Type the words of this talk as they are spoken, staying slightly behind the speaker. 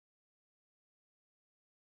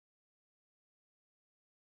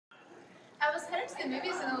I was headed to the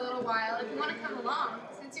movies in a little while. If you want to come along,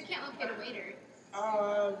 since you can't locate a waiter.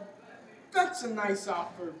 That's a nice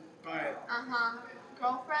offer, but...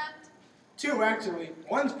 Girlfriend? 2, actually.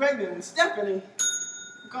 One's pregnant and Stephanie.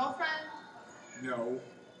 Girlfriend? No.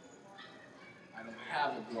 I don't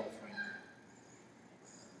have a girlfriend.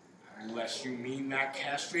 Unless you mean that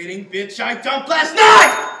castrating bitch I dumped last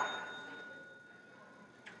night!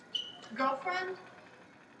 Girlfriend?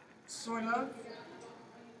 Sort of.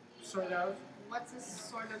 Sort of. What's a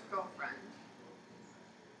sort of girlfriend?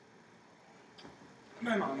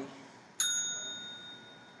 My mommy.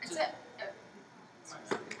 It's a...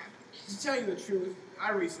 To tell you the truth,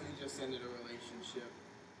 I recently just ended a relationship.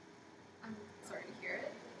 I'm sorry to hear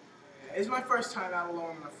it. It's my first time out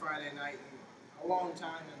alone on a Friday night in a long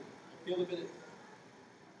time, and I feel a bit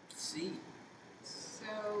at sea.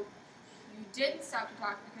 So, you didn't stop to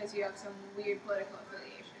talk because you have some weird political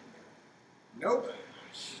affiliation? Nope.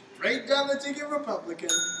 Straight down the ticket Republican.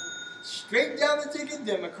 Straight down the ticket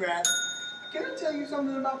Democrat. Can I tell you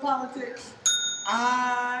something about politics?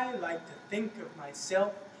 I like to think of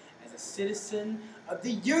myself as a citizen of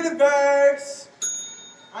the universe.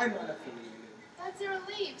 I'm not affiliated. That's a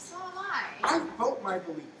relief, so am I. I vote my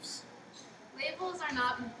beliefs. Labels are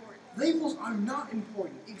not important. Labels are not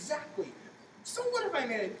important, exactly. So what if I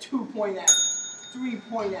made a 2-point at,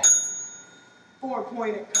 3-point at,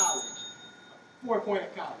 4-point at college? 4-point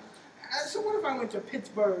at college. So what if I went to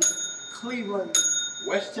Pittsburgh, Cleveland,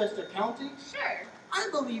 Westchester County? Sure. I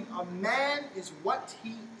believe a man is what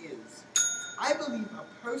he is. I believe a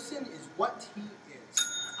person is what he is.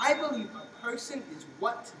 I believe a person is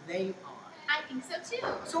what they are. I think so too.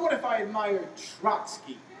 So what if I admired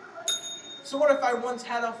Trotsky? So what if I once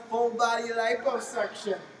had a full-body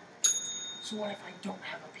liposuction? So what if I don't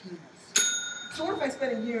have a penis? So what if I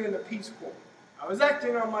spent a year in the Peace Corps? I was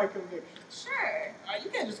acting on my convictions. Sure. You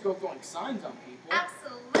can't just go throwing signs on people.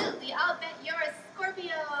 Absolutely. I'll bet you're a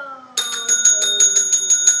Scorpio.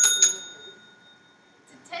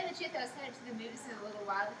 To tell you the truth, I was headed to the movies in a little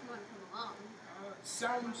while if you want to come along.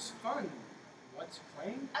 Sounds fun. What's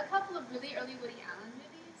playing? A couple of really early Woody Allen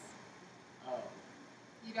movies. Oh.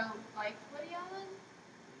 You don't like Woody Allen?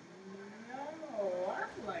 No, I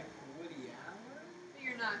like Woody Allen. But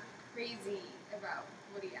you're not crazy about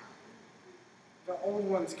Woody Allen. The old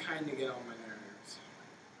ones kind of get on my nerves.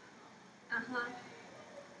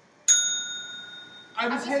 I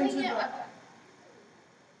was thinking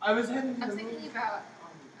about...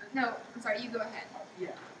 No, I'm sorry, you go ahead.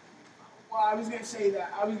 Yeah. Well, I was going to say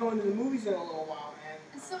that I was going to the movies in a little while,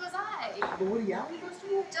 and... So was I. The Woody Allen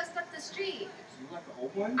Festival? Just up the street. So you like the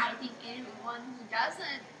old ones? I think anyone who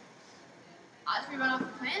doesn't ought to be run off the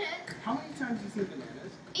planet. How many times have you seen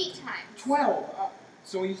Bananas? 8 times. 12.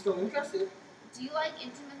 So are you still interested? Do you like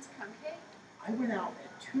Intiman's crumb cake? I went out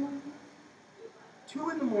at 2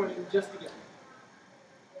 in the morning just to get one.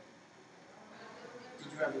 Did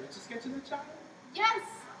you ever just get to the child? Yes.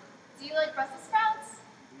 Do you like Brussels sprouts?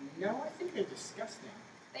 No, I think they're disgusting.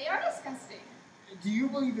 They are disgusting. Do you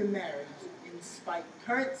believe in marriage in spite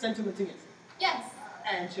current sentimentalism? Yes.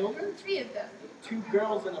 And children? 3 of them. 2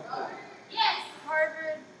 girls and a boy. Yes.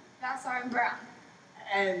 Harvard, Vassar, and Brown.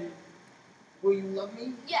 And will you love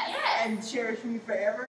me? Yes. And cherish me forever?